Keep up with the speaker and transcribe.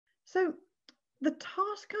So the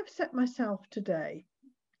task I've set myself today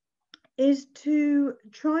is to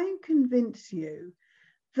try and convince you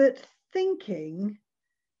that thinking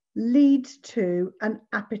leads to an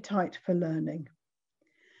appetite for learning.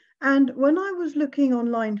 And when I was looking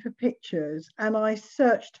online for pictures and I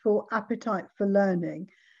searched for appetite for learning,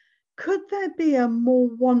 could there be a more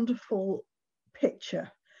wonderful picture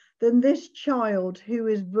than this child who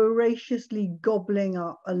is voraciously gobbling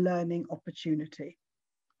up a learning opportunity?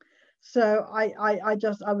 So I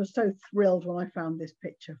was so thrilled when I found this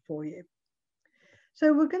picture for you.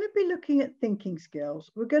 So we're going to be looking at thinking skills.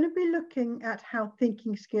 We're going to be looking at how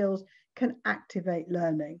thinking skills can activate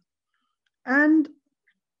learning. And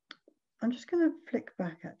I'm just going to flick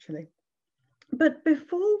back actually. But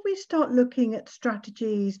before we start looking at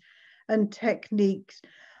strategies and techniques,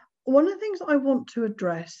 one of the things I want to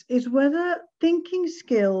address is whether thinking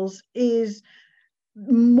skills is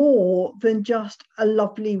more than just a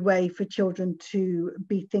lovely way for children to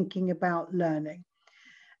be thinking about learning.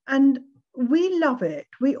 And we love it.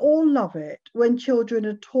 We all love it when children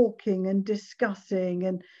are talking and discussing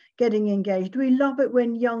and getting engaged. We love it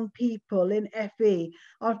when young people in FE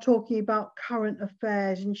are talking about current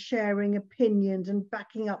affairs and sharing opinions and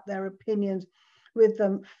backing up their opinions with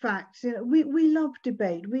facts. You know, we love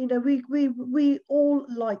debate. We all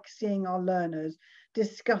like seeing our learners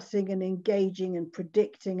discussing and engaging and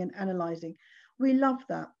predicting and analysing. We love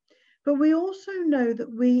that. But we also know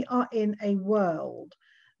that we are in a world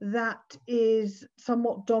that is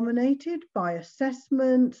somewhat dominated by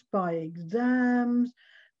assessments, by exams,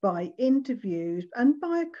 by interviews, and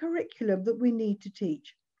by a curriculum that we need to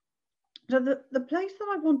teach. So the place that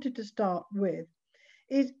I wanted to start with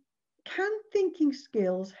is, can thinking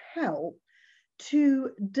skills help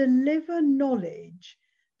to deliver knowledge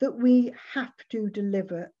that we have to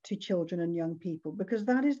deliver to children and young people? Because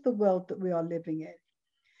that is the world that we are living in.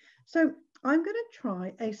 So I'm going to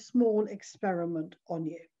try a small experiment on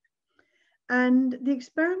you. And the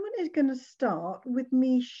experiment is going to start with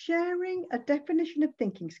me sharing a definition of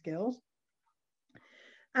thinking skills.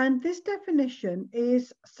 And this definition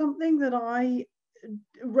is something that I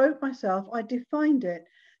wrote myself. I defined it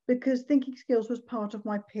because thinking skills was part of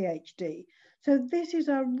my PhD. So this is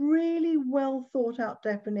a really well thought out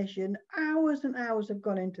definition. Hours and hours have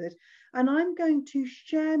gone into this. And I'm going to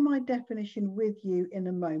share my definition with you in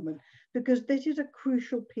a moment, because this is a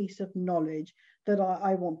crucial piece of knowledge that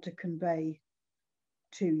I want to convey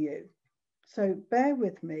to you. So bear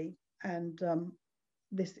with me, and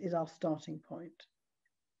this is our starting point.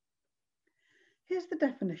 Here's the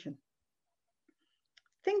definition.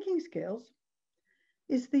 Thinking skills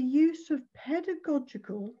is the use of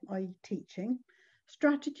pedagogical, i.e. teaching,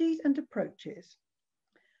 strategies and approaches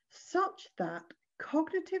such that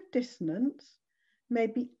cognitive dissonance may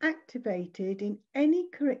be activated in any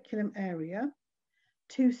curriculum area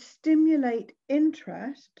to stimulate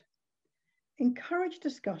interest, encourage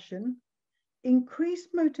discussion, increase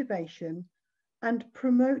motivation, and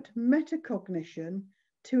promote metacognition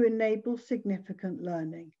to enable significant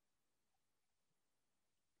learning.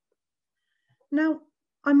 Now,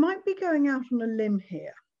 I might be going out on a limb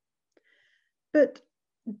here, but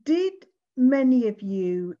did many of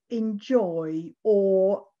you enjoy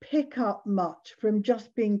or pick up much from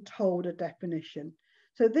just being told a definition?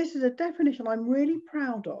 So this is a definition I'm really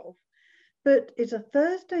proud of, but it's a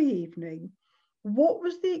Thursday evening. What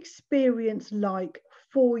was the experience like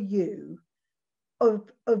for you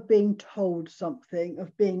of being told something,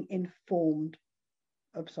 of being informed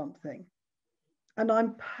of something? And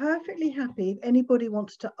I'm perfectly happy if anybody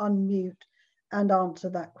wants to unmute and answer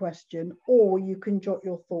that question, or you can jot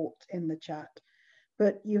your thoughts in the chat.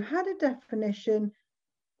 But you had a definition.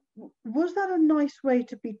 Was that a nice way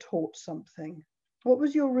to be taught something? What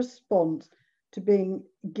was your response to being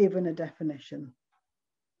given a definition?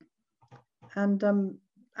 And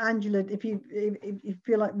Angela, if you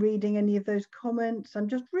feel like reading any of those comments, I'm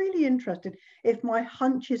just really interested if my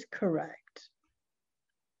hunch is correct.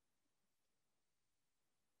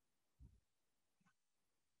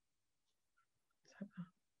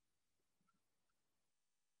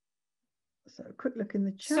 So a quick look in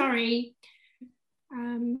the chat. Sorry,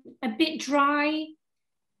 a bit dry.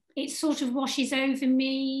 It sort of washes over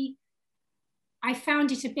me. I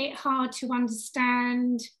found it a bit hard to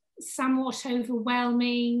understand, somewhat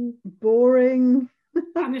overwhelming. Boring.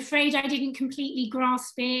 I'm afraid I didn't completely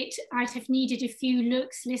grasp it. I'd have needed a few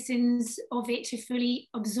looks, listens of it to fully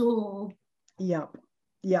absorb. Yep,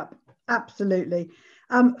 absolutely.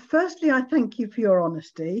 Firstly, I thank you for your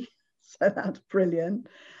honesty. So that's brilliant.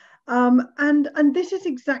 And this is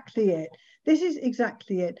exactly it. This is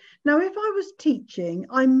exactly it. Now, if I was teaching,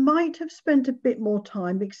 I might have spent a bit more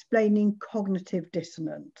time explaining cognitive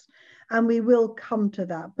dissonance, and we will come to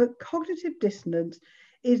that. But cognitive dissonance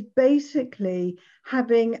is basically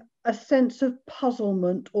having a sense of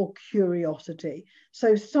puzzlement or curiosity.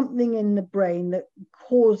 So something in the brain that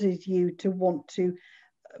causes you to want to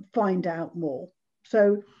find out more.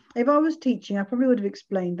 So if I was teaching, I probably would have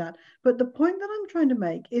explained that. But the point that I'm trying to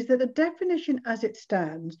make is that a definition as it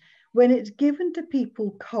stands, when it's given to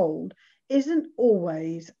people cold, isn't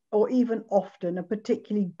always or even often a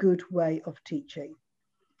particularly good way of teaching.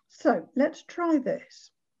 So let's try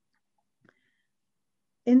this.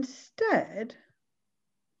 Instead,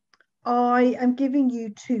 I am giving you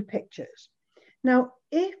two pictures. Now,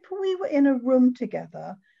 if we were in a room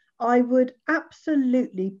together, I would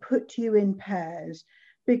absolutely put you in pairs,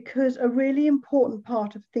 because a really important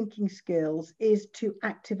part of thinking skills is to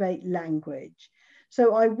activate language.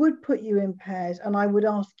 So I would put you in pairs and I would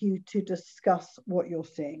ask you to discuss what you're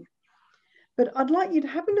seeing. But I'd like you to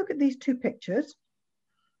have a look at these two pictures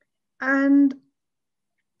and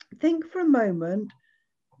think for a moment,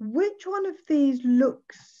 which one of these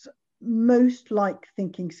looks most like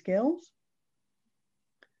thinking skills?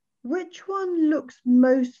 Which one looks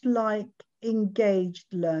most like engaged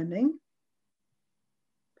learning?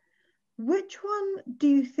 Which one do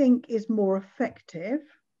you think is more effective?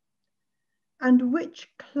 And which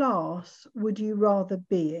class would you rather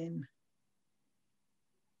be in?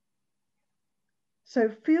 So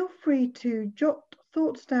feel free to jot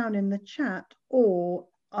thoughts down in the chat or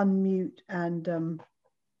unmute and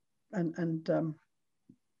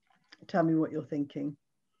tell me what you're thinking.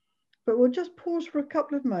 But we'll just pause for a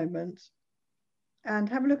couple of moments and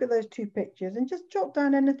have a look at those two pictures and just jot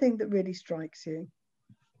down anything that really strikes you.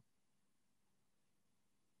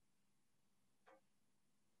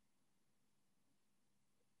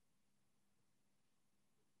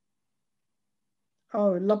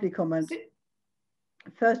 Oh, lovely comment.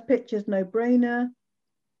 First picture's no-brainer.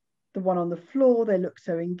 The one on the floor, they look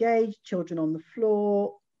so engaged, children on the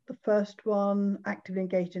floor. The first one, actively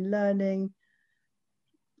engaged in learning.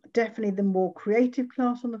 Definitely the more creative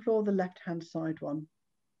class on the floor, the left-hand side one.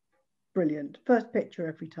 Brilliant. First picture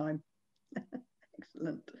every time.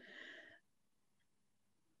 Excellent.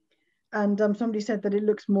 And somebody said that it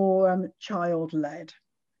looks more child-led.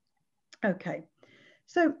 Okay,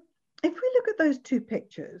 so if we look at those two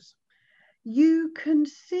pictures, you can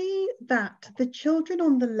see that the children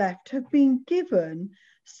on the left have been given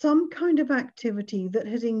some kind of activity that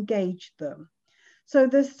has engaged them. So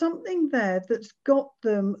there's something there that's got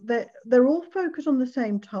them, they're all focused on the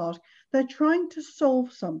same task. They're trying to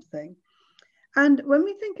solve something. And when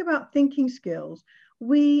we think about thinking skills,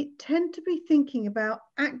 we tend to be thinking about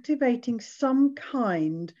activating some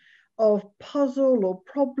kind of puzzle or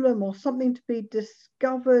problem or something to be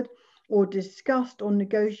discovered or discussed or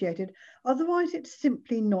negotiated. Otherwise, it's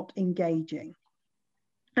simply not engaging.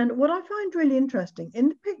 And what I find really interesting, in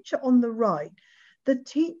the picture on the right, the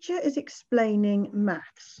teacher is explaining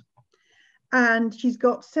maths. And she's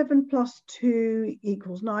got 7 + 2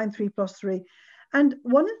 = 9, 3 + 3. And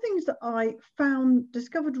one of the things that I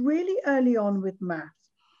discovered really early on with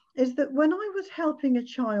maths is that when I was helping a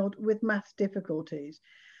child with maths difficulties,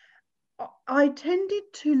 I tended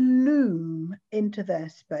to loom into their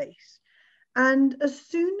space. And as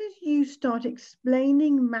soon as you start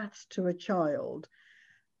explaining maths to a child,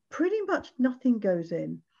 pretty much nothing goes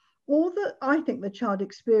in. All that I think the child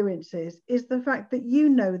experiences is the fact that you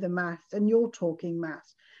know the maths and you're talking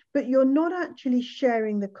maths, but you're not actually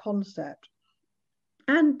sharing the concept.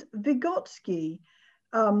 And Vygotsky,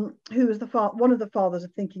 who was one of the fathers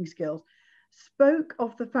of thinking skills, spoke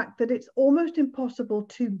of the fact that it's almost impossible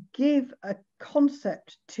to give a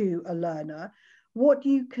concept to a learner. What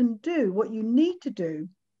you can do, what you need to do,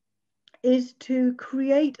 is to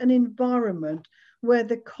create an environment where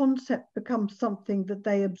the concept becomes something that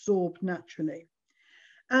they absorb naturally.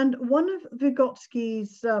 And one of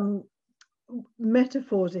Vygotsky's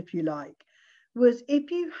metaphors, if you like, was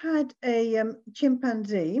if you had a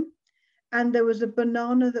chimpanzee and there was a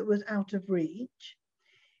banana that was out of reach,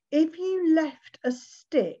 if you left a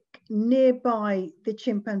stick nearby the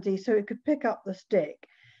chimpanzee so it could pick up the stick,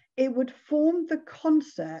 it would form the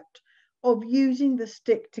concept of using the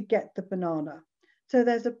stick to get the banana. So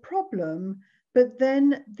there's a problem, but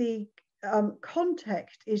then the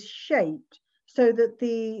context is shaped so that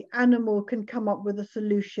the animal can come up with a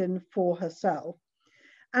solution for herself.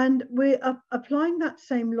 And we're applying that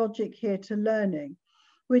same logic here to learning,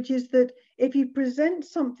 which is that if you present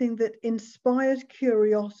something that inspires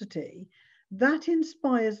curiosity, that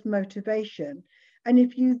inspires motivation. And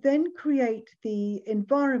if you then create the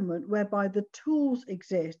environment whereby the tools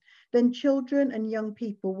exist, then children and young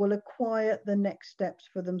people will acquire the next steps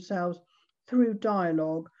for themselves through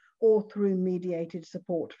dialogue or through mediated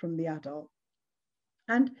support from the adult.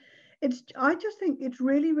 And I just think it's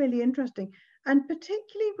really, really interesting. And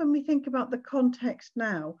particularly when we think about the context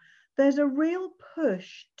now, there's a real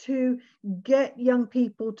push to get young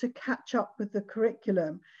people to catch up with the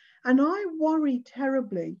curriculum. And I worry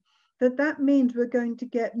terribly that that means we're going to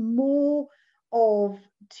get more of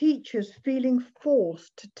teachers feeling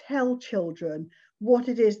forced to tell children what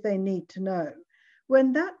it is they need to know,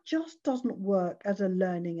 when that just doesn't work as a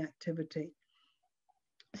learning activity.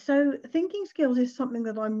 So thinking skills is something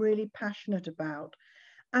that I'm really passionate about.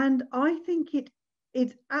 And I think it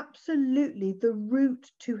is absolutely the route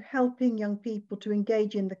to helping young people to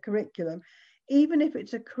engage in the curriculum, even if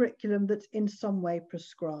it's a curriculum that's in some way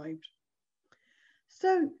prescribed.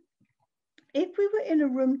 So if we were in a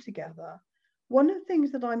room together, one of the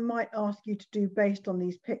things that I might ask you to do based on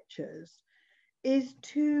these pictures is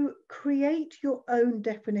to create your own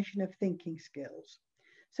definition of thinking skills.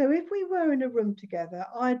 So if we were in a room together,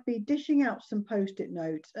 I'd be dishing out some post-it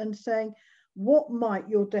notes and saying, what might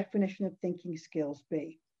your definition of thinking skills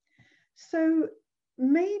be? So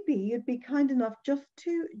maybe you'd be kind enough just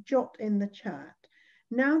to jot in the chat,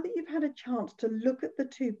 now that you've had a chance to look at the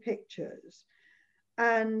two pictures,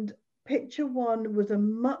 and picture one was a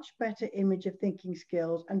much better image of thinking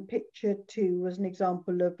skills, and picture two was an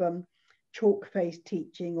example of chalk-faced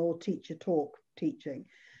teaching or teacher talk teaching.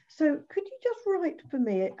 So could you just write for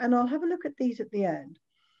me, and I'll have a look at these at the end.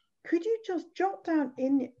 Could you just jot down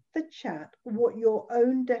in the chat what your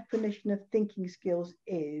own definition of thinking skills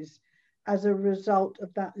is as a result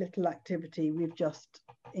of that little activity we've just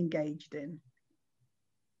engaged in?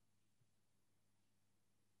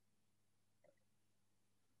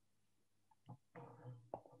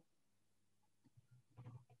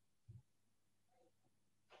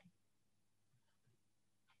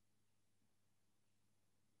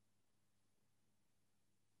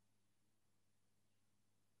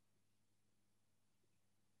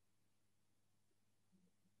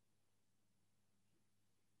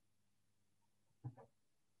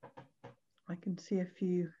 I can see a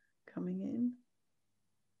few coming in.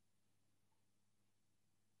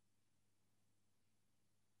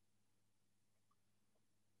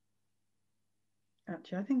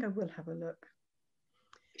 Actually, I think I will have a look.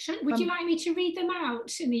 Would you like me to read them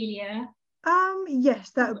out, Amelia? Yes,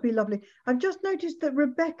 that would be lovely. I've just noticed that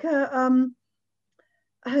Rebecca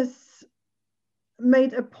has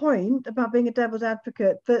made a point about being a devil's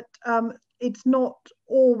advocate, that it's not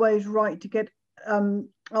always right to get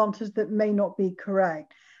answers that may not be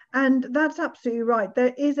correct. And that's absolutely right.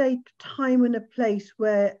 There is a time and a place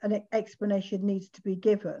where an explanation needs to be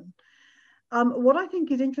given. What I think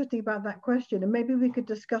is interesting about that question, and maybe we could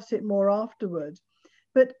discuss it more afterwards,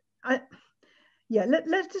 but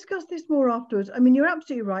let's discuss this more afterwards. I mean, you're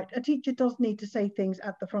absolutely right. A teacher does need to say things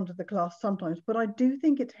at the front of the class sometimes, but I do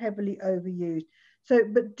think it's heavily overused. So,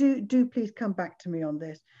 but do please come back to me on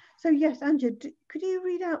this. So yes, Anja, could you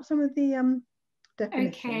read out some of the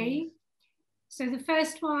definitions? Okay. So the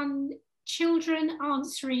first one, children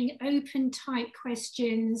answering open type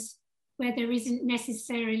questions where there isn't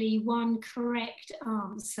necessarily one correct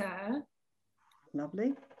answer.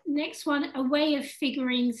 Lovely. Next one, a way of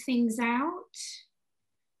figuring things out.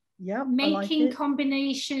 Yeah, making like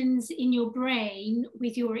combinations in your brain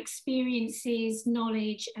with your experiences,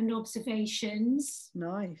 knowledge, and observations.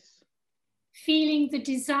 Nice. Feeling the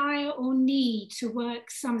desire or need to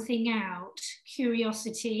work something out,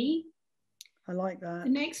 curiosity. I like that. The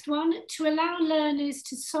next one, to allow learners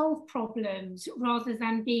to solve problems rather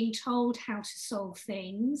than being told how to solve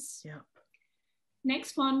things. Yeah.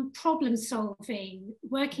 Next one, problem solving,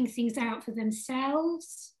 working things out for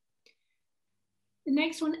themselves. The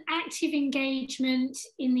next one, active engagement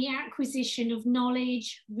in the acquisition of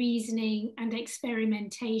knowledge, reasoning, and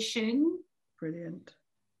experimentation. Brilliant.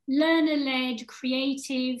 Learner-led,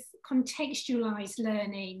 creative, contextualized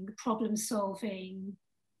learning, problem solving.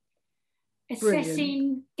 Assessing,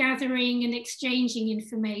 brilliant. Gathering, and exchanging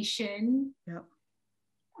information. Yep.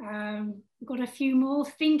 We've got a few more.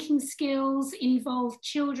 Thinking skills involve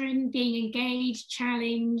children being engaged,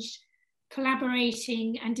 challenged,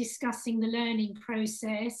 collaborating and discussing the learning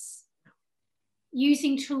process.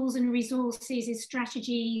 Using tools and resources as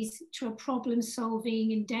strategies to a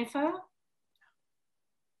problem-solving endeavour.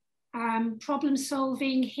 Problem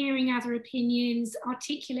solving, hearing other opinions,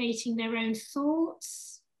 articulating their own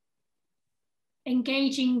thoughts.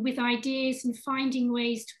 Engaging with ideas and finding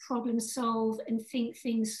ways to problem solve and think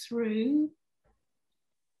things through.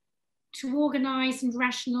 to organise and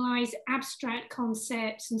rationalise abstract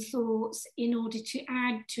concepts and thoughts in order to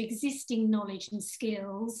add to existing knowledge and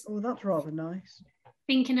skills. Oh, that's rather nice.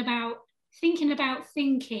 Thinking about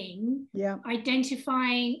thinking, yeah,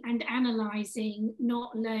 identifying and analysing,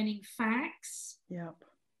 not learning facts. Yep.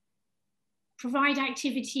 Provide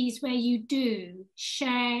activities where you do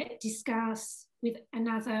share, discuss with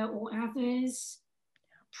another or others,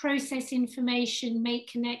 process information, make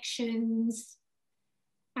connections,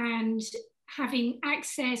 and having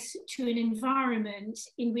access to an environment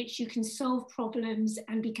in which you can solve problems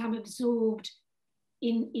and become absorbed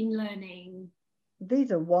in learning.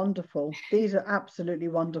 These are wonderful. These are absolutely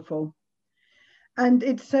wonderful. And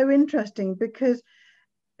it's so interesting because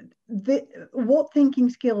what thinking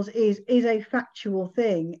skills is a factual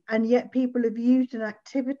thing, and yet people have used a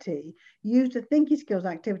thinking skills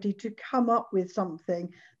activity to come up with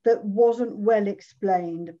something that wasn't well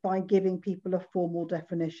explained by giving people a formal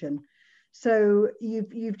definition. So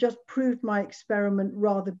you've just proved my experiment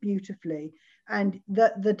rather beautifully, and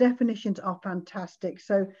the definitions are fantastic.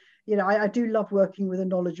 So, you know, I do love working with a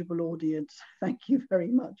knowledgeable audience. Thank you very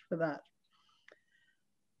much for that.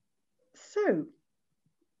 So,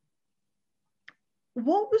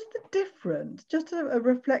 what was the difference? Just a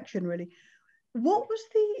reflection, really. What was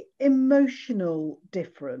the emotional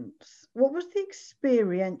difference? What was the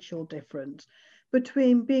experiential difference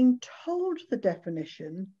between being told the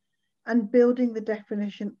definition and building the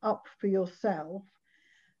definition up for yourself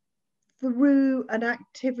through an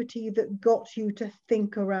activity that got you to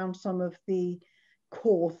think around some of the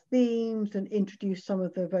core themes and introduce some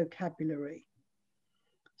of the vocabulary?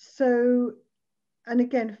 So, and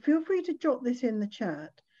again, feel free to jot this in the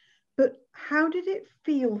chat, but how did it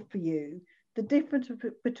feel for you, the difference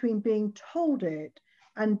between being told it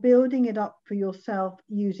and building it up for yourself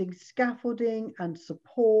using scaffolding and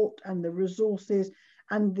support and the resources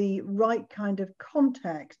and the right kind of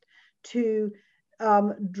context to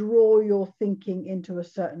draw your thinking into a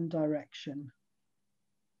certain direction?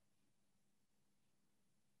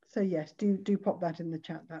 So yes, do pop that in the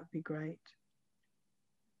chat, that'd be great.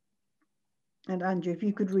 And Andrew, if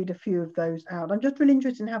you could read a few of those out. I'm just really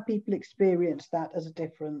interested in how people experience that as a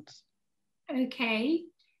difference. Okay,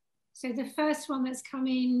 so the first one that's come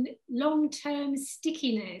in, long-term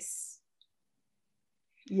stickiness.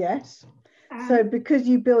 Yes, so because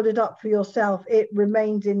you build it up for yourself, it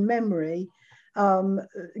remains in memory,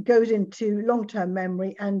 goes into long-term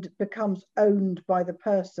memory and becomes owned by the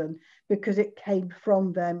person because it came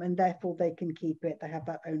from them and therefore they can keep it. They have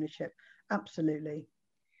that ownership. Absolutely.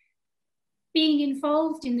 Being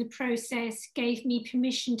involved in the process gave me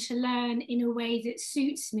permission to learn in a way that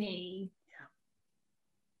suits me.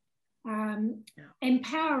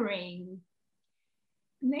 Empowering.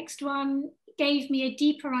 Next one, gave me a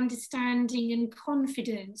deeper understanding and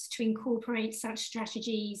confidence to incorporate such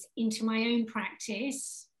strategies into my own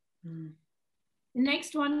practice. The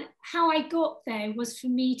next one, how I got there was for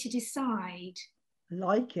me to decide.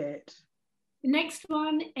 Like it. The next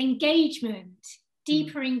one, engagement.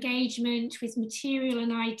 Deeper engagement with material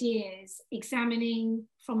and ideas, examining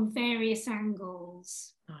from various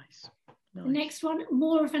angles. Nice. The next one,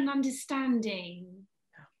 more of an understanding.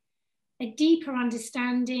 A deeper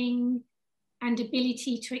understanding and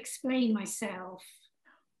ability to explain myself.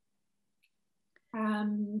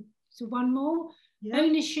 So one more.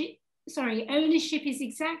 Ownership is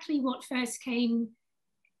exactly what first came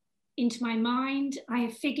into my mind. I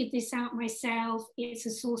have figured this out myself. It's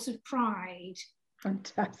a source of pride.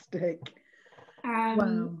 Fantastic.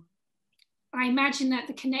 Wow. I imagine that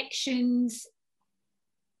the connections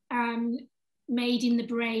made in the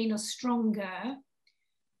brain are stronger.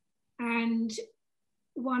 And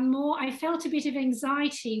one more, I felt a bit of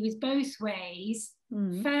anxiety with both ways.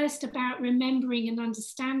 First, about remembering and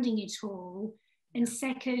understanding it all, and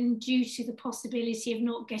second, due to the possibility of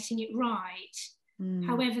not getting it right.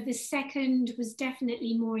 However, the second was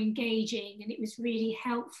definitely more engaging, and it was really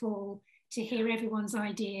helpful to hear everyone's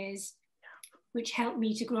ideas, which helped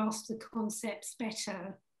me to grasp the concepts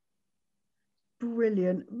better.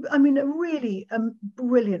 Brilliant. I mean, really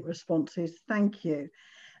brilliant responses. Thank you.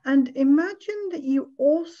 And imagine that you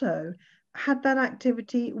also had that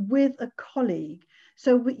activity with a colleague.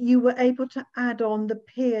 So you were able to add on the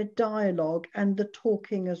peer dialogue and the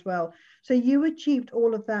talking as well. So you achieved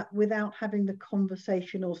all of that without having the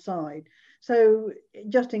conversational side. So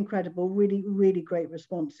just incredible, really, really great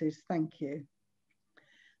responses. Thank you.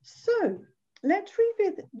 So let's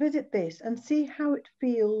revisit this and see how it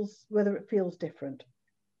feels, whether it feels different.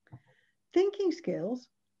 Thinking skills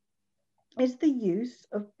is the use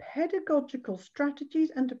of pedagogical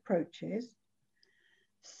strategies and approaches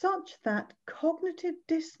such that cognitive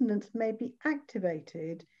dissonance may be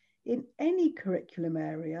activated in any curriculum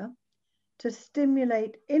area to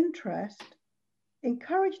stimulate interest,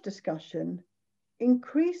 encourage discussion,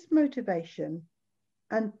 increase motivation,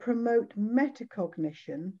 and promote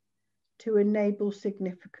metacognition to enable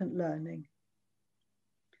significant learning.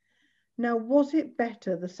 Now, was it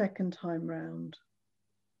better the second time round?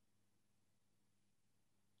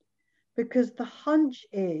 Because the hunch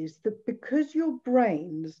is that because your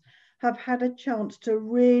brains have had a chance to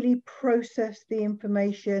really process the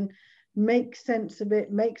information, make sense of it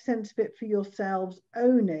for yourselves,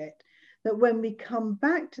 own it, that when we come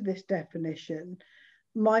back to this definition,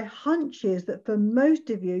 my hunch is that for most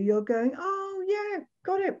of you, you're going, oh yeah,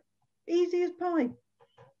 got it, easy as pie,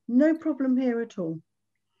 no problem here at all.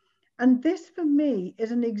 And this for me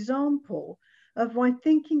is an example of why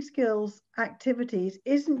thinking skills activities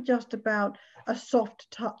isn't just about a soft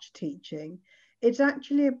touch teaching. It's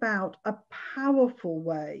actually about a powerful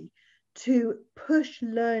way to push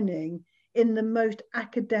learning in the most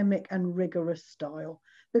academic and rigorous style,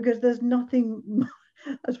 because there's nothing,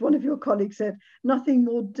 as one of your colleagues said, nothing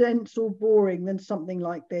more dense or boring than something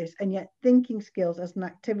like this. And yet thinking skills as an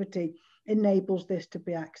activity enables this to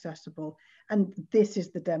be accessible. And this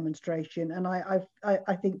is the demonstration. And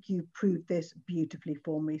I think you proved this beautifully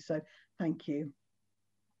for me. So thank you.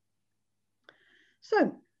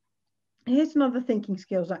 So here's another thinking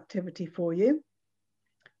skills activity for you.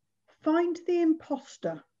 Find the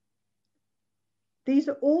imposter. These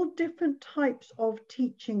are all different types of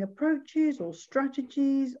teaching approaches or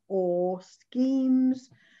strategies or schemes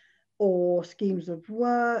of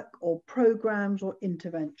work or programs or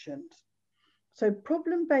interventions. So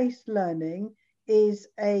problem-based learning is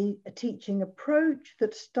a teaching approach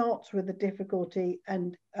that starts with a difficulty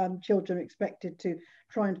and children are expected to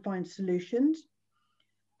try and find solutions.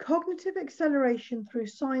 Cognitive acceleration through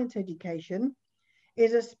science education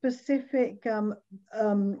is a specific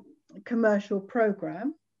commercial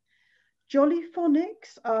program. Jolly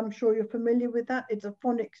Phonics, I'm sure you're familiar with that. It's a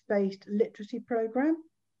phonics-based literacy program.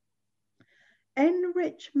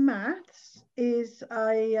 Enrich Maths is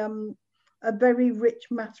a very rich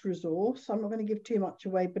maths resource. I'm not going to give too much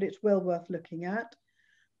away, but it's well worth looking at.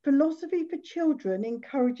 Philosophy for Children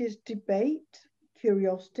encourages debate,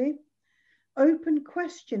 curiosity. Open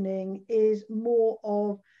questioning is more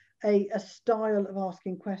of a style of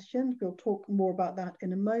asking questions. We'll talk more about that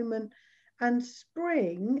in a moment. And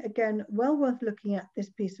Spring, again, well worth looking at this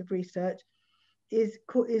piece of research, is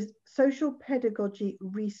social pedagogy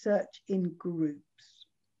research in groups.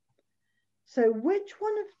 So which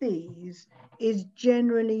one of these is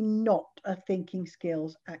generally not a thinking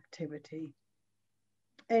skills activity?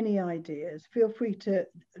 Any ideas? Feel free to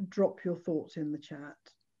drop your thoughts in the chat.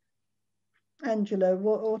 Angela,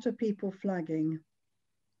 what are people flagging?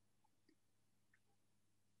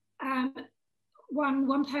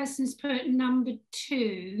 One person's put number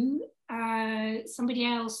 2. Somebody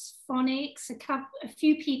else, phonics. A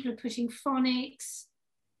few people are putting phonics.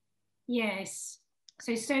 Yes.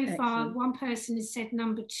 So Excellent. far, one person has said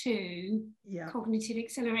number 2, yeah. Cognitive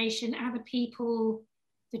acceleration. Other people,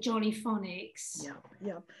 the Jolly Phonics.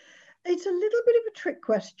 Yeah. It's a little bit of a trick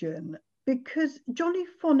question because Jolly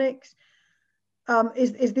Phonics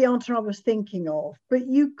is the answer I was thinking of, but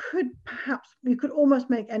you could almost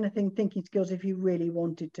make anything thinking skills if you really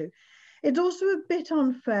wanted to. It's also a bit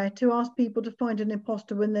unfair to ask people to find an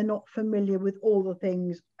imposter when they're not familiar with all the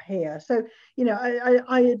things here. So, you know,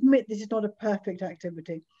 I admit this is not a perfect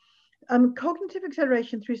activity. Cognitive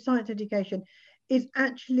acceleration through science education is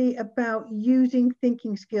actually about using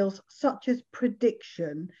thinking skills such as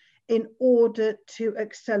prediction in order to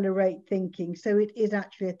accelerate thinking. So it is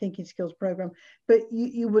actually a thinking skills program, but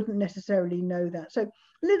you wouldn't necessarily know that. So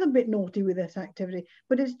a little bit naughty with this activity,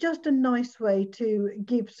 but it's just a nice way to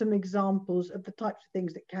give some examples of the types of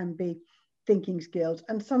things that can be thinking skills.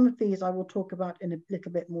 And some of these I will talk about in a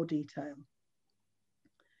little bit more detail.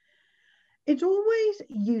 It's always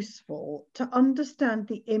useful to understand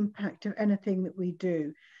the impact of anything that we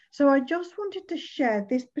do. So I just wanted to share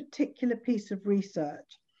this particular piece of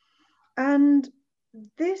research. And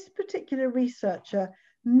this particular researcher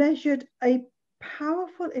measured a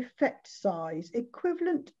powerful effect size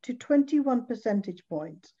equivalent to 21 percentage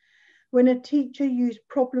points when a teacher used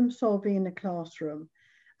problem solving in a classroom,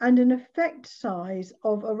 and an effect size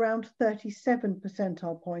of around 37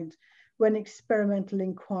 percentile points when experimental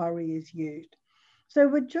inquiry is used. So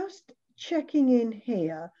we're just checking in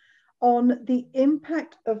here on the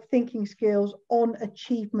impact of thinking skills on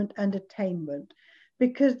achievement and attainment,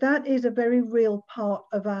 because that is a very real part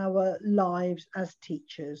of our lives as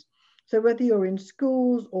teachers. So whether you're in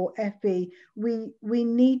schools or FE, we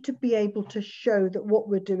need to be able to show that what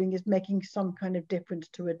we're doing is making some kind of difference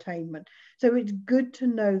to attainment. So it's good to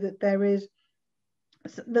know that there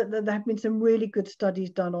have been some really good studies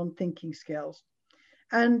done on thinking skills.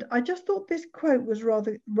 And I just thought this quote was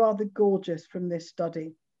rather gorgeous from this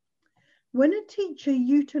study. When a teacher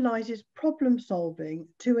utilizes problem solving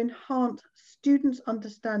to enhance students'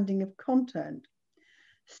 understanding of content,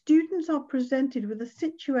 students are presented with a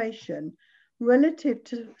situation relative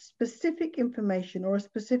to specific information or a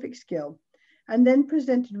specific skill, and then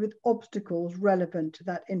presented with obstacles relevant to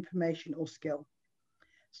that information or skill.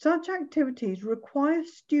 Such activities require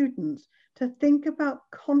students to think about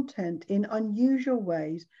content in unusual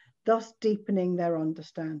ways, thus deepening their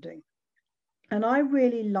understanding. And I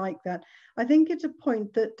really like that. I think it's a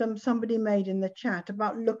point that somebody made in the chat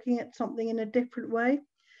about looking at something in a different way.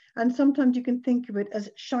 And sometimes you can think of it as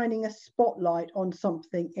shining a spotlight on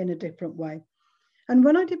something in a different way. And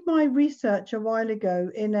when I did my research a while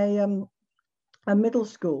ago in a middle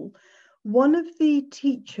school, one of the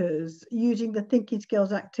teachers using the thinking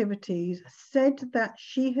skills activities said that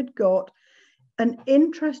she had got an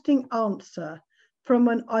interesting answer from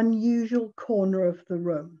an unusual corner of the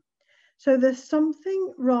room. So there's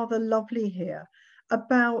something rather lovely here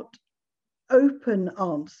about open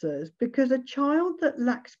answers, because a child that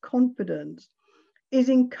lacks confidence is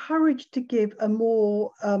encouraged to give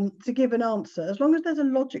an answer, as long as there's a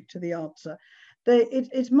logic to the answer.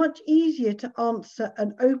 It's much easier to answer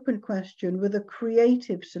an open question with a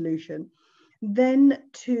creative solution than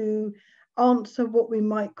to answer what we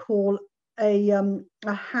might call a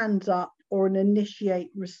hands up or an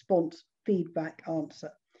initiate response feedback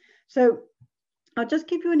answer. So I'll just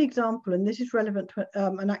give you an example, and this is relevant to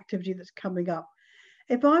an activity that's coming up.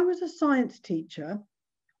 If I was a science teacher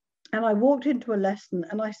and I walked into a lesson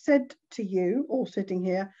and I said to you, all sitting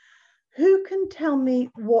here, who can tell me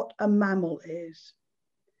what a mammal is?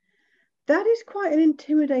 That is quite an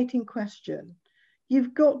intimidating question.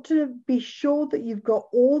 You've got to be sure that you've got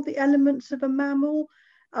all the elements of a mammal.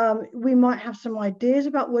 We might have some ideas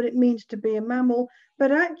about what it means to be a mammal,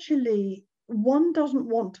 but actually one doesn't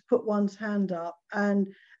want to put one's hand up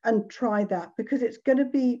and try that, because it's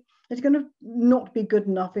going to not be good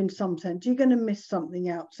enough in some sense. You're going to miss something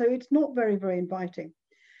out. So it's not very, very inviting.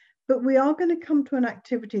 But we are going to come to an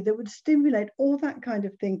activity that would stimulate all that kind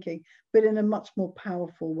of thinking, but in a much more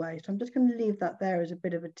powerful way. So I'm just going to leave that there as a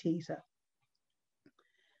bit of a teaser.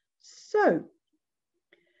 So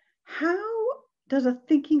how does a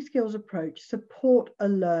thinking skills approach support a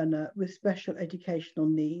learner with special educational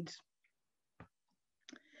needs?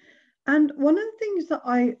 And one of the things that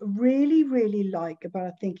I really, really like about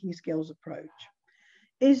a thinking skills approach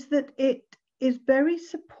is that it is very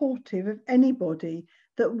supportive of anybody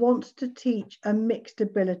that wants to teach a mixed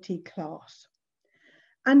ability class.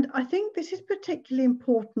 And I think this is particularly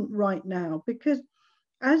important right now, because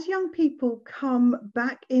as young people come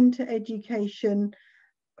back into education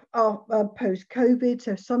post-COVID,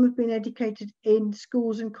 so some have been educated in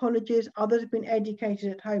schools and colleges, others have been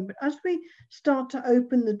educated at home. But as we start to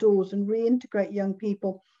open the doors and reintegrate young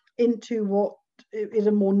people into what is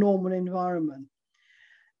a more normal environment,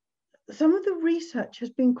 some of the research has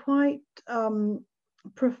been quite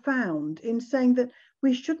profound in saying that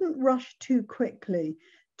we shouldn't rush too quickly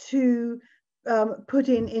to put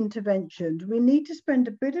in interventions. We need to spend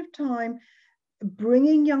a bit of time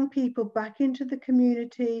bringing young people back into the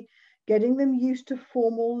community, getting them used to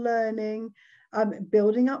formal learning,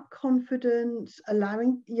 building up confidence,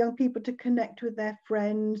 allowing young people to connect with their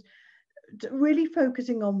friends, really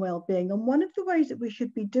focusing on well-being. And one of the ways that we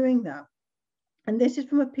should be doing that, and this is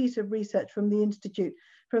from a piece of research from the Institute,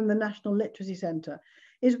 from the National Literacy Centre,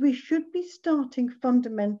 is we should be starting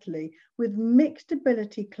fundamentally with mixed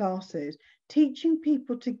ability classes, teaching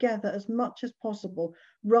people together as much as possible,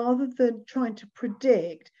 rather than trying to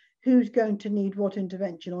predict who's going to need what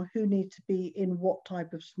intervention or who needs to be in what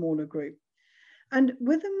type of smaller group. And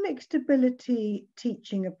with a mixed ability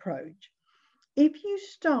teaching approach, if you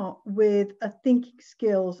start with a thinking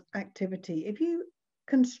skills activity, if you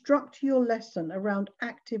construct your lesson around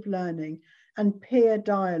active learning and peer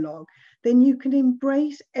dialogue, then you can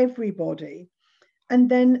embrace everybody. And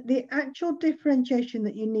then the actual differentiation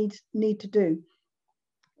that you need to do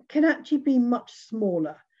can actually be much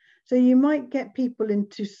smaller. So you might get people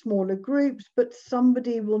into smaller groups, but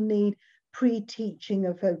somebody will need pre-teaching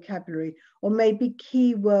of vocabulary, or maybe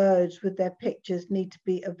keywords with their pictures need to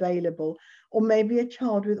be available, or maybe a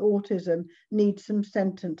child with autism needs some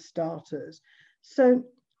sentence starters. So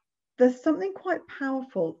there's something quite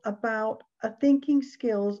powerful about a thinking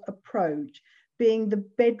skills approach being the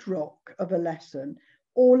bedrock of a lesson,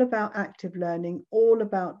 all about active learning, all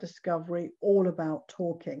about discovery, all about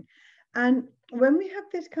talking. And when we have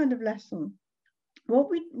this kind of lesson, what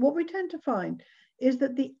we tend to find is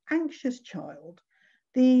that the anxious child,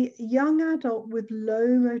 the young adult with low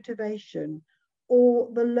motivation, or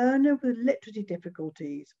the learner with literacy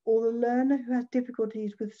difficulties, or the learner who has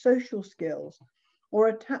difficulties with social skills, or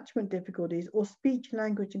attachment difficulties, or speech,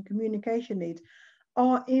 language, and communication needs,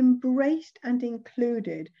 are embraced and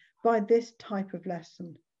included by this type of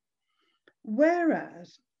lesson.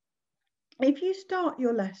 Whereas, if you start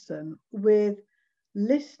your lesson with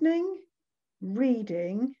listening,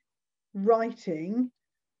 reading, writing,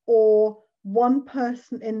 or one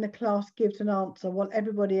person in the class gives an answer while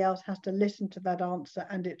everybody else has to listen to that answer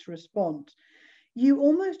and its response, you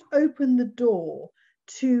almost open the door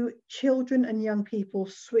to children and young people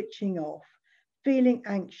switching off, feeling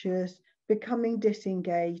anxious, becoming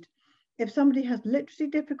disengaged. If somebody has literacy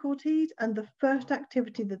difficulties and the first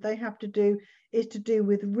activity that they have to do is to do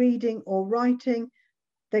with reading or writing,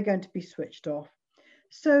 they're going to be switched off.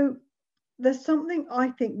 So there's something I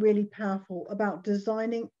think really powerful about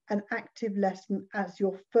designing an active lesson as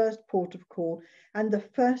your first port of call. And the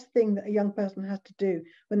first thing that a young person has to do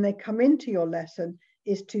when they come into your lesson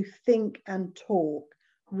is to think and talk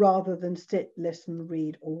rather than sit, listen,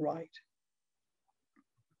 read, or write.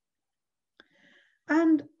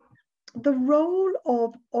 And the role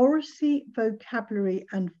of oracy, vocabulary,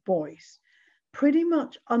 and voice pretty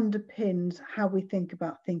much underpins how we think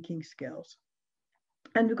about thinking skills.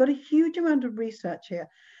 And we've got a huge amount of research here.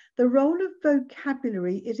 The role of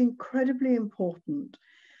vocabulary is incredibly important.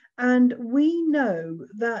 And we know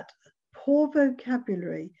that poor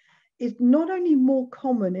vocabulary is not only more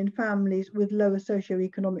common in families with lower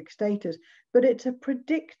socioeconomic status, but it's a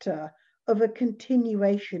predictor of a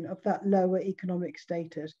continuation of that lower economic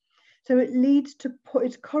status. So it leads to,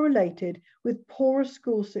 it's correlated with poorer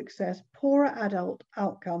school success, poorer adult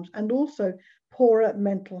outcomes, and also poorer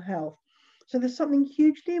mental health. So there's something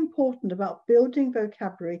hugely important about building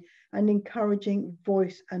vocabulary and encouraging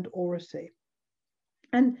voice and oracy.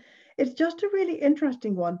 And it's just a really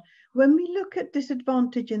interesting one. When we look at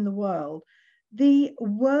disadvantage in the world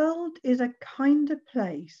is a kinder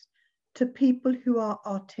place to people who are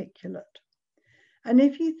articulate. And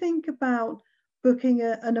if you think about booking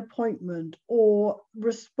an appointment or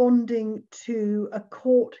responding to a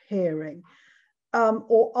court hearing,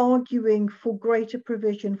 or arguing for greater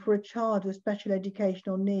provision for a child with special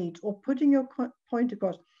educational needs, or putting your point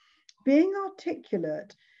across, being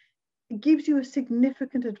articulate gives you a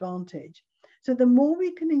significant advantage. So the more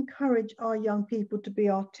we can encourage our young people to be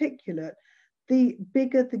articulate, the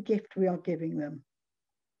bigger the gift we are giving them.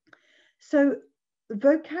 So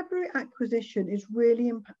vocabulary acquisition is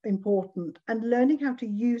really important, and learning how to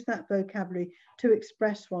use that vocabulary to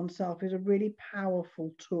express oneself is a really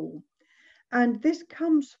powerful tool. And this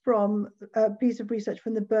comes from a piece of research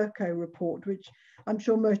from the Burko report, which I'm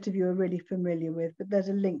sure most of you are really familiar with, but there's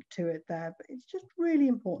a link to it there. But it's just really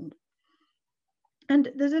important.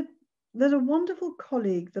 And there's a wonderful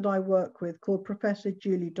colleague that I work with called Professor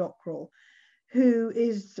Julie Dockrell, who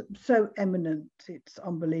is so eminent, it's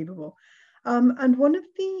unbelievable. And one of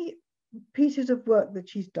the pieces of work that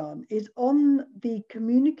she's done is on the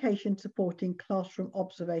communication supporting classroom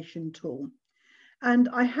observation tool. And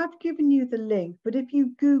I have given you the link, but if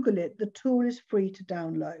you Google it, the tool is free to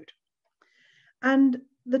download. And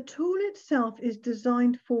the tool itself is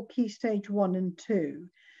designed for Key Stage 1 and 2,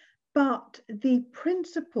 but the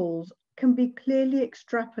principles can be clearly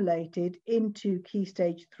extrapolated into Key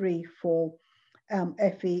Stage 3 for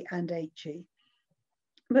FE and HE.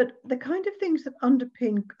 But the kind of things that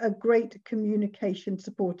underpin a great communication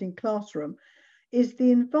supporting classroom is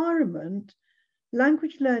the environment,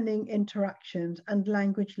 language learning interactions, and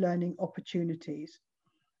language learning opportunities.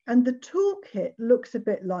 And the toolkit looks a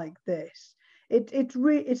bit like this. It's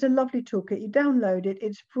a lovely toolkit. You download it,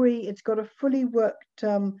 it's free, it's got a fully worked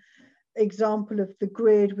example of the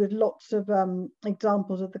grid with lots of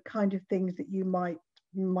examples of the kind of things that you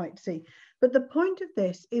might see. But the point of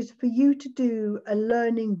this is for you to do a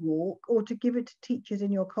learning walk or to give it to teachers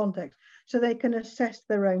in your context so they can assess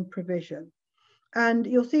their own provision. And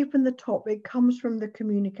you'll see from the top, it comes from the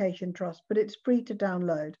Communication Trust, but it's free to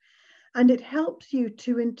download. And it helps you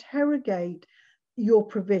to interrogate your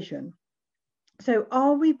provision. So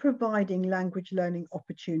are we providing language learning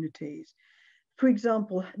opportunities? For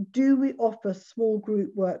example, do we offer small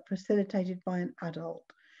group work facilitated by an adult?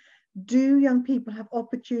 Do young people have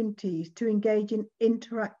opportunities to engage in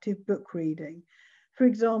interactive book reading? For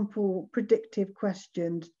example, predictive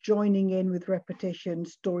questions, joining in with repetition,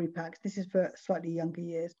 story packs. This is for slightly younger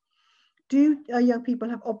years. Do young people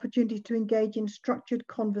have opportunities to engage in structured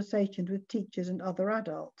conversations with teachers and other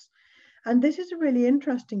adults? And this is a really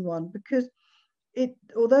interesting one because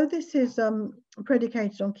although this is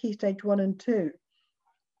predicated on Key Stage 1 and 2,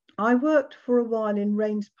 I worked for a while in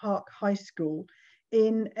Rains Park High School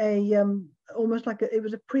in a almost like it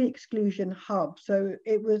was a pre-exclusion hub. So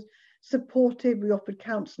it was supportive. We offered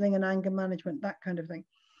counselling and anger management, that kind of thing.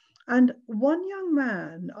 And one young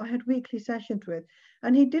man I had weekly sessions with,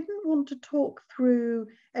 and he didn't want to talk through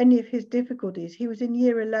any of his difficulties. He was in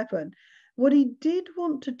year 11. What he did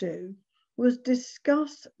want to do was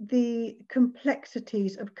discuss the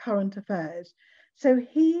complexities of current affairs. So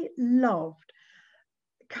he loved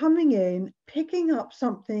coming in, picking up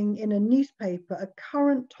something in a newspaper, a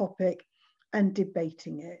current topic, and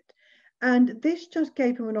debating it. And this just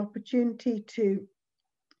gave him an opportunity to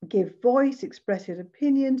give voice, express his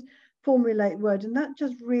opinions, formulate words, and that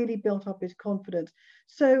just really built up his confidence.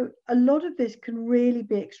 So a lot of this can really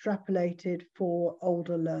be extrapolated for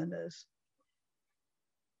older learners.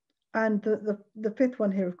 And the fifth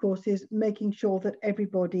one here, of course, is making sure that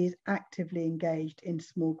everybody is actively engaged in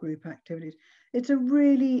small group activities. It's a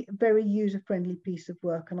really very user-friendly piece of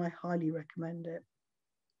work, and I highly recommend it.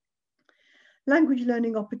 Language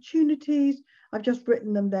learning opportunities, I've just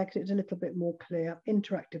written them there because it's a little bit more clear.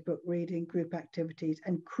 Interactive book reading, group activities,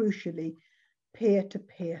 and crucially,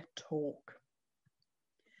 peer-to-peer talk.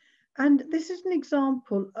 And this is an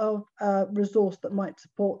example of a resource that might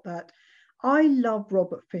support that. I love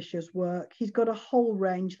Robert Fisher's work. He's got a whole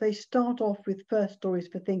range. They start off with first stories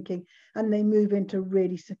for thinking, and they move into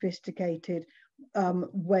really sophisticated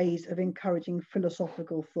ways of encouraging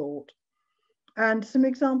philosophical thought. And some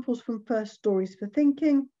examples from first stories for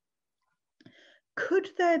thinking. Could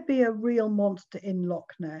there be a real monster in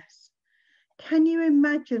Loch Ness? Can you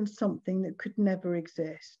imagine something that could never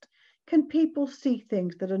exist? Can people see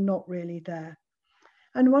things that are not really there?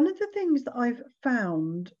 And one of the things that I've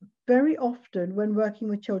found very often when working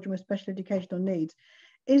with children with special educational needs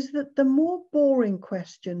is that the more boring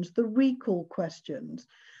questions, the recall questions,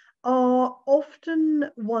 are often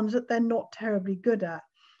ones that they're not terribly good at,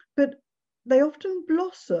 but they often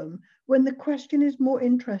blossom when the question is more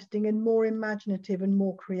interesting and more imaginative and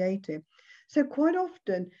more creative. So quite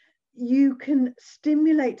often you can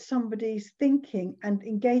stimulate somebody's thinking and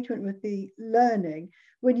engagement with the learning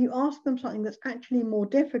when you ask them something that's actually more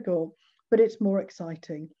difficult, but it's more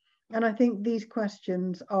exciting. And I think these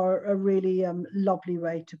questions are a really lovely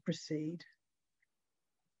way to proceed.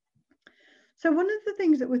 So one of the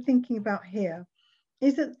things that we're thinking about here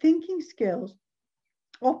is that thinking skills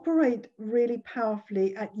operate really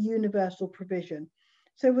powerfully at universal provision.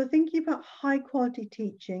 So we're thinking about high quality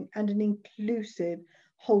teaching and an inclusive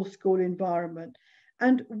whole school environment.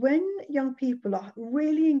 And when young people are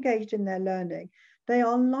really engaged in their learning, they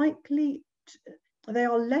are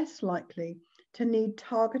less likely to need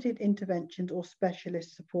targeted interventions or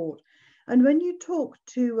specialist support. And when you talk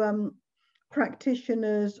to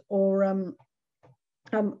practitioners or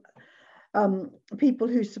people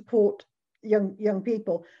who support young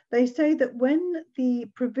people, they say that when the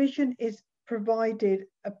provision is provided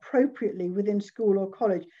appropriately within school or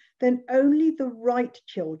college, then only the right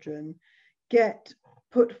children get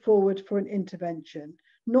put forward for an intervention,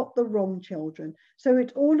 not the wrong children. So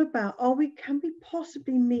it's all about, can we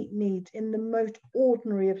possibly meet needs in the most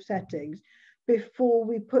ordinary of settings before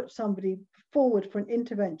we put somebody forward for an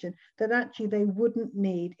intervention that actually they wouldn't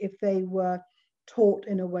need if they were taught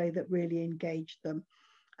in a way that really engaged them.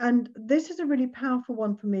 And this is a really powerful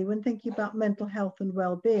one for me when thinking about mental health and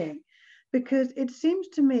well-being, because it seems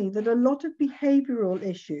to me that a lot of behavioral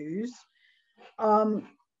issues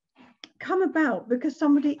come about because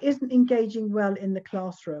somebody isn't engaging well in the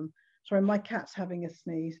classroom. Sorry, my cat's having a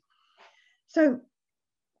sneeze. So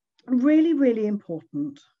really, really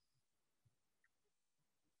important.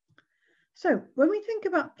 So when we think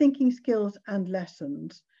about thinking skills and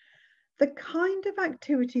lessons, the kind of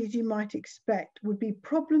activities you might expect would be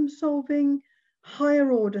problem solving,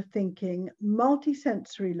 higher order thinking,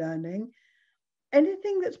 multisensory learning.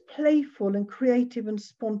 Anything that's playful and creative and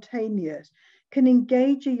spontaneous can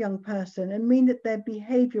engage a young person and mean that their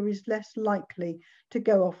behavior is less likely to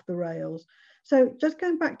go off the rails. So just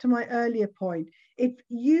going back to my earlier point, if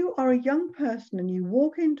you are a young person and you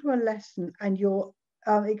walk into a lesson and your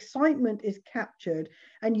excitement is captured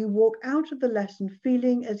and you walk out of the lesson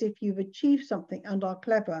feeling as if you've achieved something and are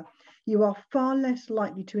clever, you are far less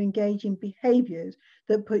likely to engage in behaviors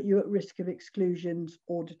that put you at risk of exclusions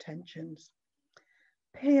or detentions.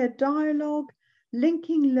 Peer dialogue,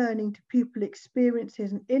 linking learning to pupil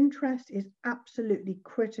experiences and interests is absolutely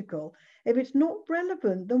critical. If it's not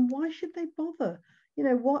relevant, then why should they bother? You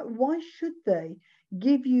know, why should they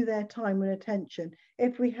give you their time and attention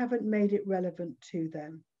if we haven't made it relevant to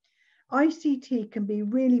them? ICT can be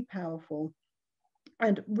really powerful,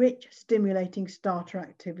 and rich, stimulating starter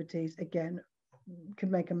activities, again, can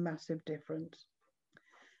make a massive difference.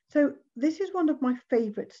 So this is one of my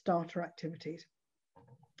favorite starter activities,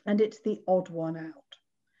 and it's the odd one out.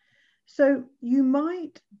 So you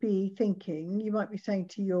might be thinking, you might be saying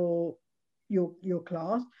to your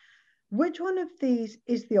class, which one of these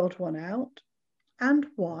is the odd one out and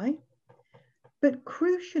why? But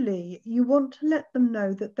crucially, you want to let them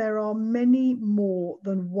know that there are many more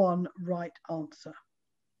than one right answer.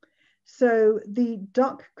 So the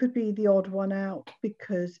duck could be the odd one out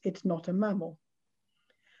because it's not a mammal.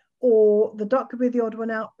 Or the duck could be the odd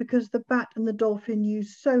one out because the bat and the dolphin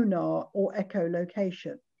use sonar or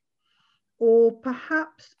echolocation. Or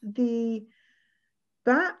perhaps the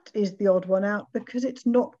bat is the odd one out because it's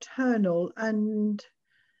nocturnal, and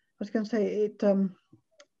I was going to say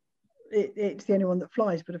it's the only one that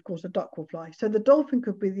flies, but of course a duck will fly. So the dolphin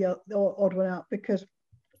could be the odd one out because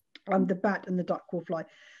the bat and the duck will fly.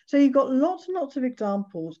 So you've got lots and lots of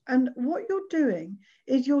examples, and what you're doing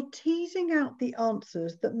is you're teasing out the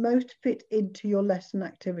answers that most fit into your lesson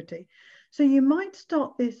activity. So you might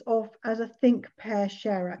start this off as a think, pair,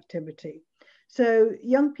 share activity. So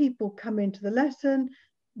young people come into the lesson,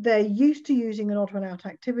 they're used to using an odd one out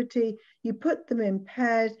activity, you put them in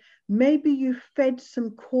pairs, maybe you fed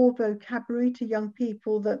some core vocabulary to young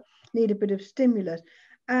people that need a bit of stimulus.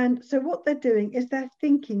 And so what they're doing is they're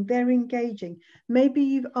thinking, they're engaging. Maybe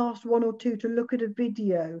you've asked one or two to look at a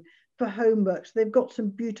video for homework. So they've got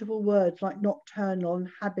some beautiful words like nocturnal and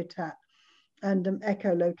habitat and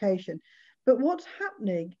echolocation. But what's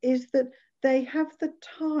happening is that they have the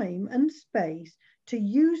time and space to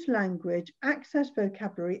use language, access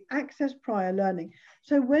vocabulary, access prior learning.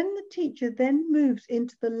 So when the teacher then moves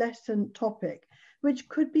into the lesson topic, which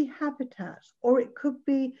could be habitats, or it could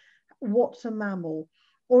be what's a mammal,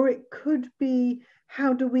 or it could be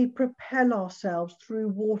how do we propel ourselves through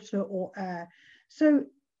water or air. So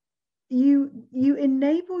you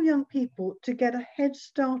enable young people to get a head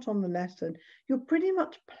start on the lesson. You're pretty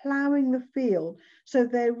much ploughing the field so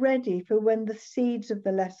they're ready for when the seeds of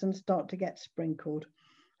the lesson start to get sprinkled.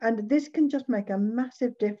 And this can just make a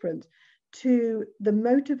massive difference to the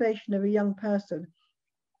motivation of a young person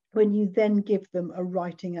when you then give them a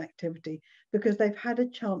writing activity, because they've had a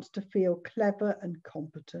chance to feel clever and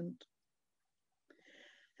competent.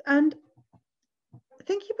 And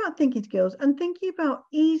thinking about thinking skills and thinking about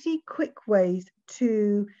easy, quick ways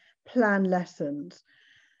to plan lessons.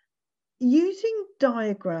 Using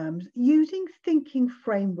diagrams, using thinking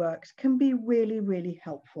frameworks can be really, really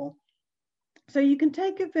helpful. So you can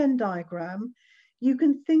take a Venn diagram, you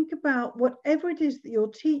can think about whatever it is that you're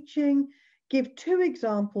teaching, give 2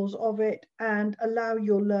 examples of it, and allow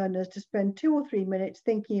your learners to spend 2 or 3 minutes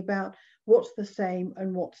thinking about what's the same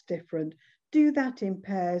and what's different. Do that in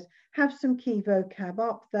pairs, have some key vocab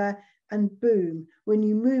up there, and boom, when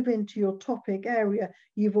you move into your topic area,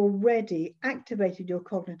 you've already activated your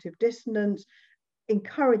cognitive dissonance,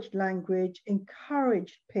 encouraged language,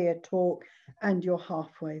 encouraged peer talk, and you're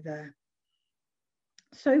halfway there.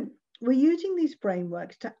 So we're using these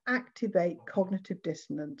frameworks to activate cognitive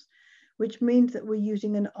dissonance, which means that we're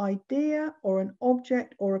using an idea or an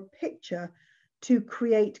object or a picture to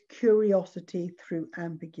create curiosity through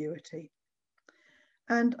ambiguity.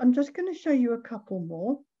 And I'm just going to show you a couple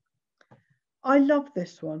more. I love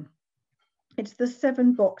this one. It's the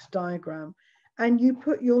 7-box diagram, and you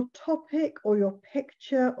put your topic or your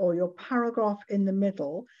picture or your paragraph in the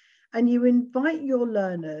middle, and you invite your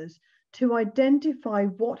learners to identify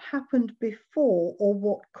what happened before or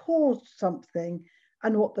what caused something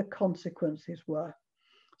and what the consequences were.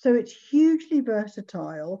 So it's hugely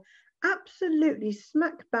versatile, absolutely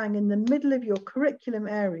smack bang in the middle of your curriculum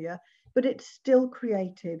area, but it's still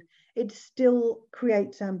creative. It still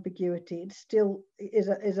creates ambiguity. It still is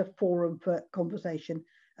a forum for conversation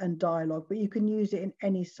and dialogue, but you can use it in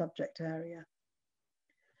any subject area.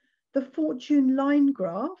 The fortune line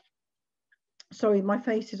graph. Sorry, my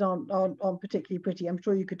faces aren't particularly pretty. I'm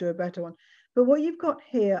sure you could do a better one. But what you've got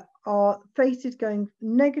here are faces going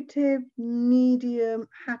negative, medium,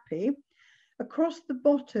 happy. Across the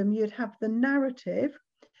bottom, you'd have the narrative.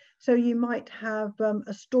 So you might have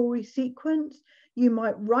a story sequence. You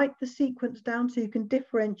might write the sequence down so you can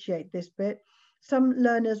differentiate this bit. Some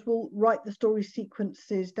learners will write the story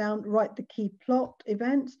sequences down, write the key plot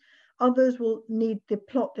events. Others will need the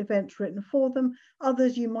plot events written for them.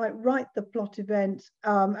 Others, you might write the plot events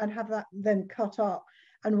and have that then cut up.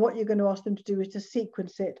 And what you're going to ask them to do is to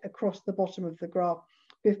sequence it across the bottom of the graph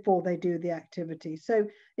before they do the activity. So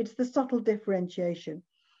it's the subtle differentiation.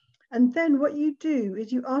 And then what you do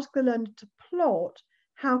is you ask the learner to plot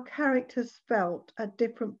how characters felt at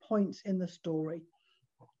different points in the story.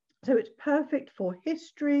 So it's perfect for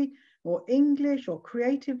history or English or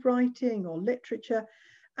creative writing or literature.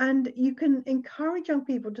 And you can encourage young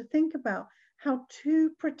people to think about how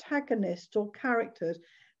two protagonists or characters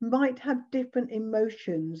might have different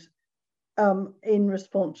emotions in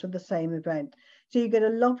response to the same event. So you get a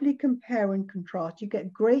lovely compare and contrast. You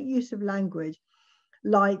get great use of language,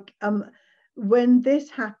 like when this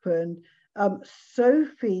happened,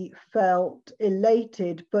 Sophie felt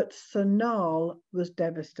elated, but Sonal was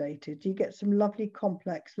devastated. You get some lovely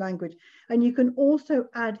complex language. And you can also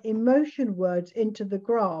add emotion words into the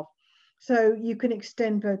graph. So you can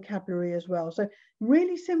extend vocabulary as well. So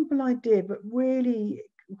really simple idea, but really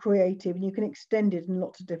creative, and you can extend it in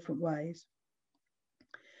lots of different ways.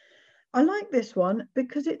 I like this one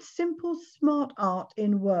because it's simple, smart art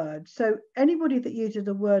in Word. So anybody that uses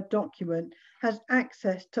a Word document has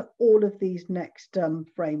access to all of these next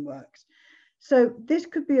frameworks. So this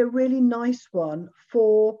could be a really nice one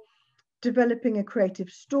for developing a creative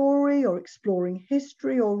story or exploring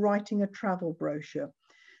history or writing a travel brochure.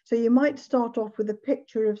 So you might start off with a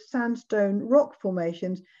picture of sandstone rock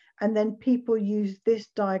formations, and then people use this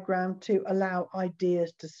diagram to allow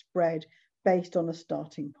ideas to spread based on a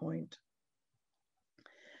starting point.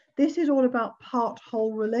 This is all about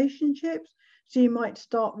part-whole relationships. So you might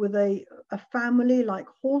start with a family like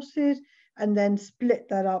horses and then split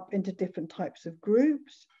that up into different types of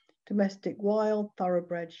groups: domestic, wild,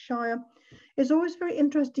 thoroughbred, shire. It's always very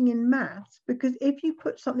interesting in maths because if you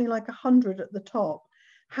put something like 100 at the top,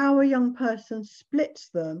 how a young person splits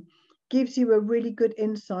them gives you a really good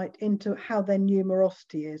insight into how their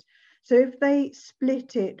numerosity is. So if they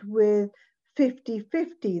split it with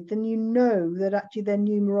 50-50, then you know that actually their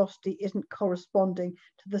numerosity isn't corresponding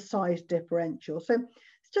to the size differential. So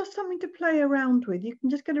it's just something to play around with. You can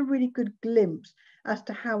just get a really good glimpse as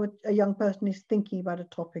to how a young person is thinking about a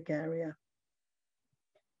topic area.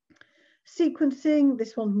 Sequencing,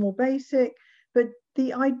 this one's more basic, but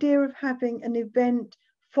the idea of having an event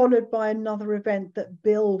followed by another event that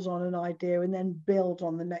builds on an idea and then builds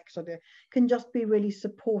on the next idea can just be really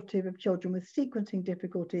supportive of children with sequencing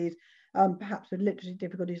difficulties, perhaps with literacy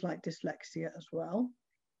difficulties like dyslexia as well.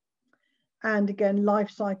 And again, life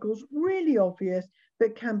cycles, really obvious,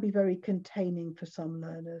 but can be very containing for some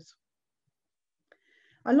learners.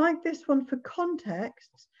 I like this one for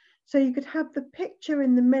contexts. So you could have the picture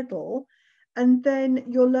in the middle, and then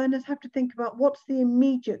your learners have to think about what's the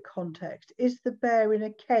immediate context. Is the bear in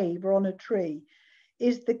a cave or on a tree?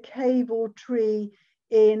 Is the cave or tree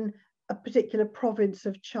in a particular province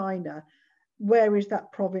of China? Where is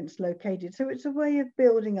that province located? So it's a way of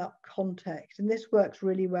building up context. And this works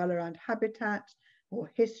really well around habitats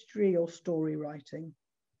or history or story writing.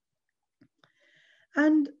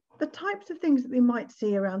 And the types of things that we might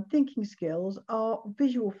see around thinking skills are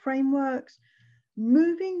visual frameworks,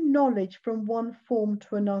 moving knowledge from one form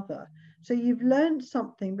to another. So you've learned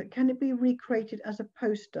something, but can it be recreated as a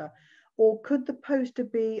poster? Or could the poster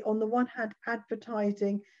be, on the one hand,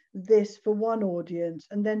 advertising this for one audience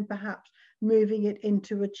and then perhaps moving it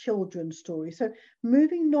into a children's story? So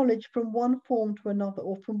moving knowledge from one form to another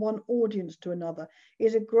or from one audience to another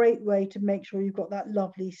is a great way to make sure you've got that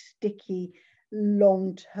lovely, sticky,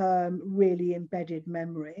 long-term, really embedded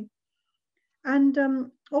memory. And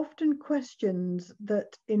often questions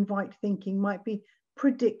that invite thinking might be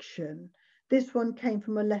prediction. This one came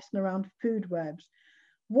from a lesson around food webs.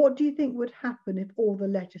 What do you think would happen if all the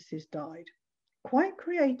lettuces died? Quite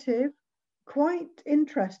creative, quite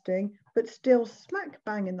interesting, but still smack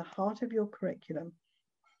bang in the heart of your curriculum.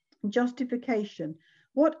 Justification.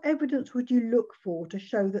 What evidence would you look for to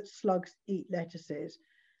show that slugs eat lettuces?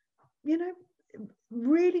 You know,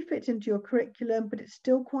 really fits into your curriculum, but it's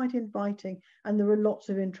still quite inviting, and there are lots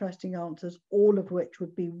of interesting answers, all of which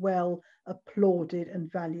would be well applauded and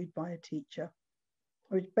valued by a teacher,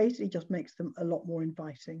 which basically just makes them a lot more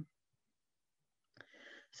inviting.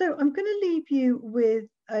 So I'm going to leave you with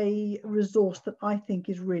a resource that I think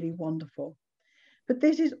is really wonderful, but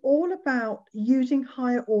this is all about using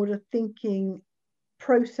higher order thinking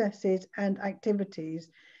processes and activities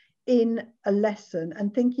in a lesson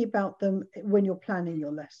and thinking about them when you're planning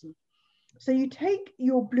your lesson. So you take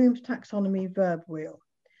your Bloom's taxonomy verb wheel,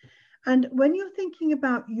 and when you're thinking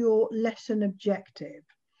about your lesson objective,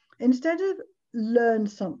 instead of learn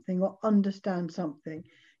something or understand something,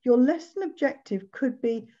 your lesson objective could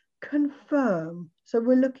be confirm. So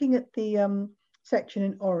we're looking at the section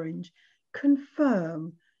in orange.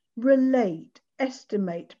 Confirm, relate,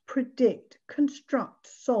 estimate, predict, construct,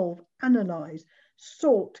 solve, analyze,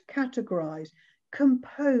 sort, categorize,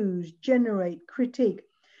 compose, generate, critique.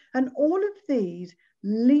 And all of these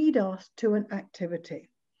lead us to an activity.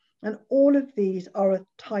 And all of these are a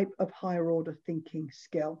type of higher order thinking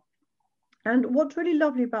skill. And what's really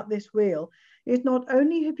lovely about this wheel is not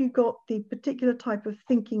only have you got the particular type of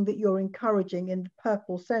thinking that you're encouraging in the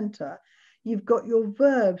purple center, you've got your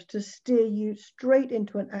verbs to steer you straight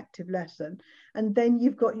into an active lesson. And then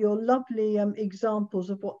you've got your lovely examples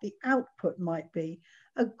of what the output might be,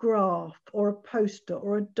 a graph or a poster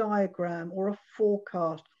or a diagram or a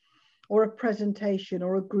forecast or a presentation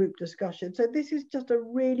or a group discussion. So this is just a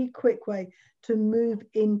really quick way to move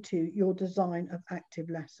into your design of active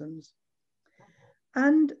lessons.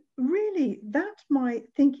 And really, that's my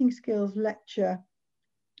thinking skills lecture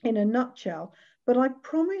in a nutshell. But I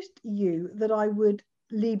promised you that I would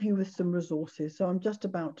leave you with some resources. So I'm just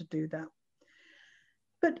about to do that.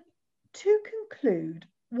 But to conclude,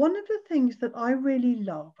 one of the things that I really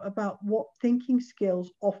love about what thinking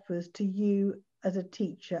skills offers to you as a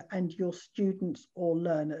teacher and your students or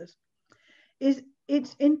learners is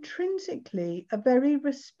it's intrinsically a very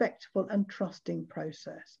respectful and trusting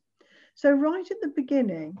process. So right at the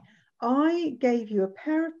beginning, I gave you a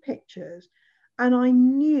pair of pictures and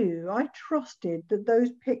I trusted that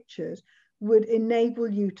those pictures would enable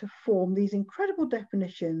you to form these incredible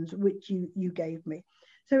definitions which you gave me.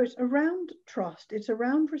 So it's around trust, it's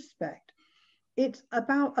around respect, it's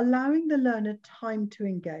about allowing the learner time to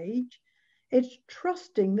engage, it's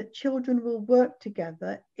trusting that children will work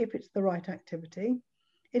together if it's the right activity,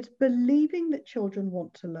 it's believing that children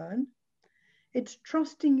want to learn, it's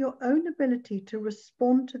trusting your own ability to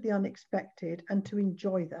respond to the unexpected and to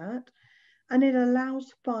enjoy that, and it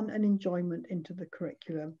allows fun and enjoyment into the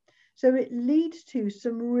curriculum. So it leads to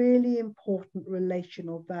some really important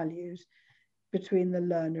relational values between the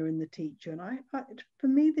learner and the teacher. And for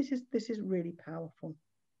me, this is really powerful.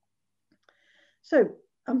 So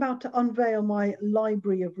I'm about to unveil my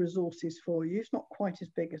library of resources for you. It's not quite as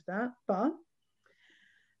big as that, but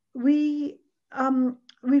we've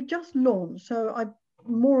just launched. So I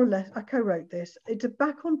co-wrote this. It's a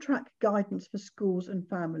back on track guidance for schools and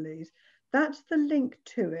families. That's the link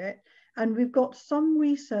to it. And we've got some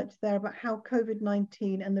research there about how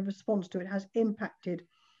COVID-19 and the response to it has impacted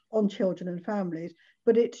on children and families,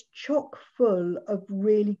 but it's chock full of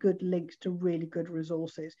really good links to really good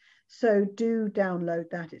resources. So do download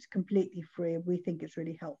that. It's completely free and we think it's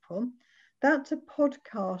really helpful. That's a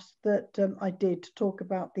podcast that I did to talk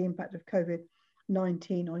about the impact of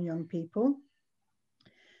COVID-19 on young people.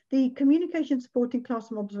 The communication supporting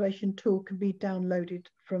classroom observation tool can be downloaded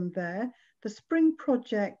from there. The Spring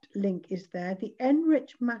Project link is there. The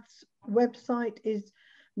Enrich Maths website is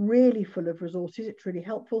really full of resources. It's really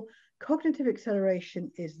helpful. Cognitive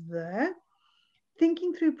Acceleration is there.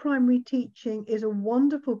 Thinking Through Primary Teaching is a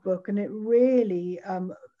wonderful book and it really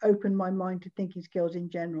opened my mind to thinking skills in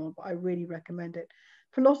general, but I really recommend it.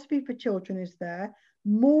 Philosophy for Children is there.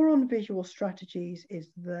 More on Visual Strategies is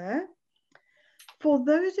there. For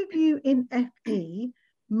those of you in FE,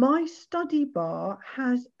 my study bar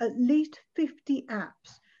has at least 50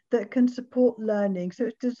 apps that can support learning. So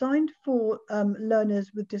it's designed for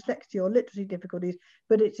learners with dyslexia or literacy difficulties,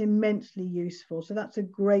 but it's immensely useful. So that's a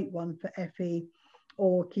great one for FE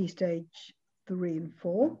or Key Stage 3 and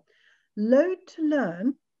 4. Load to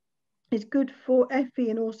Learn is good for FE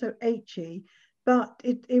and also HE, but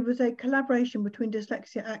it was a collaboration between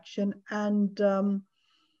Dyslexia Action and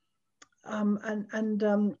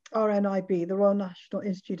RNIB, the Royal National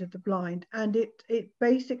Institute of the Blind, and it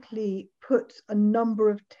basically puts a number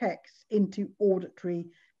of texts into auditory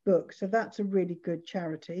books. So that's a really good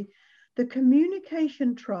charity. The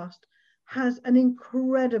Communication Trust has an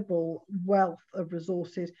incredible wealth of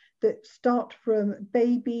resources that start from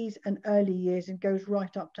babies and early years and goes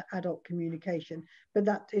right up to adult communication, but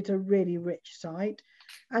it's a really rich site.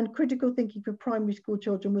 And Critical Thinking for Primary School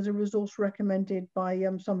Children was a resource recommended by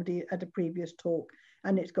somebody at a previous talk,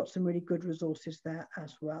 and it's got some really good resources there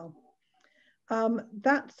as well.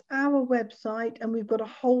 That's our website, and we've got a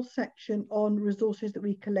whole section on resources that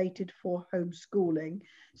we collated for homeschooling.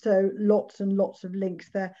 So lots and lots of links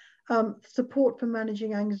there. Support for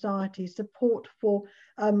managing anxiety, support for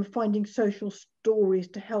finding social stories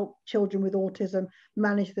to help children with autism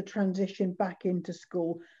manage the transition back into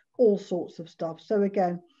school, all sorts of stuff. So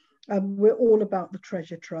again, we're all about the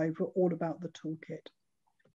treasure trove, we're all about the toolkit.